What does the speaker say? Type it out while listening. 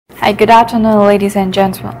Hi, good afternoon, ladies and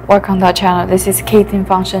gentlemen. Welcome to our channel. This is Kate from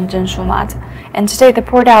Shenzhen Shumatt. And today the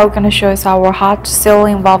part I'm going to show is our hot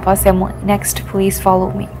sealing valve assembly. Next, please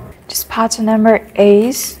follow me. This part number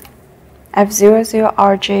is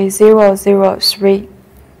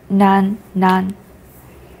F00RJ00399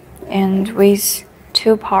 and with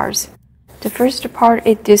two parts. The first part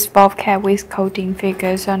is this valve cap with coating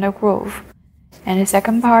figures on the groove. And the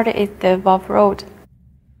second part is the valve rod.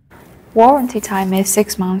 Warranty time is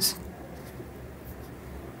 6 months.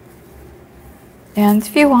 And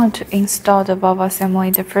if you want to install the valve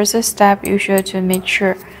assembly, the first step you should to make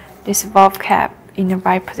sure this valve cap in the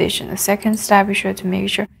right position. The second step you should to make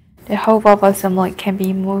sure the whole valve assembly can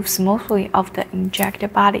be moved smoothly off the injector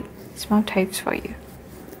body. Small tips for you.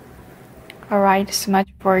 Alright, so much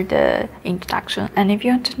for the introduction. And if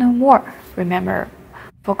you want to know more, remember,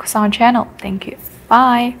 focus on channel. Thank you.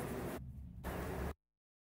 Bye.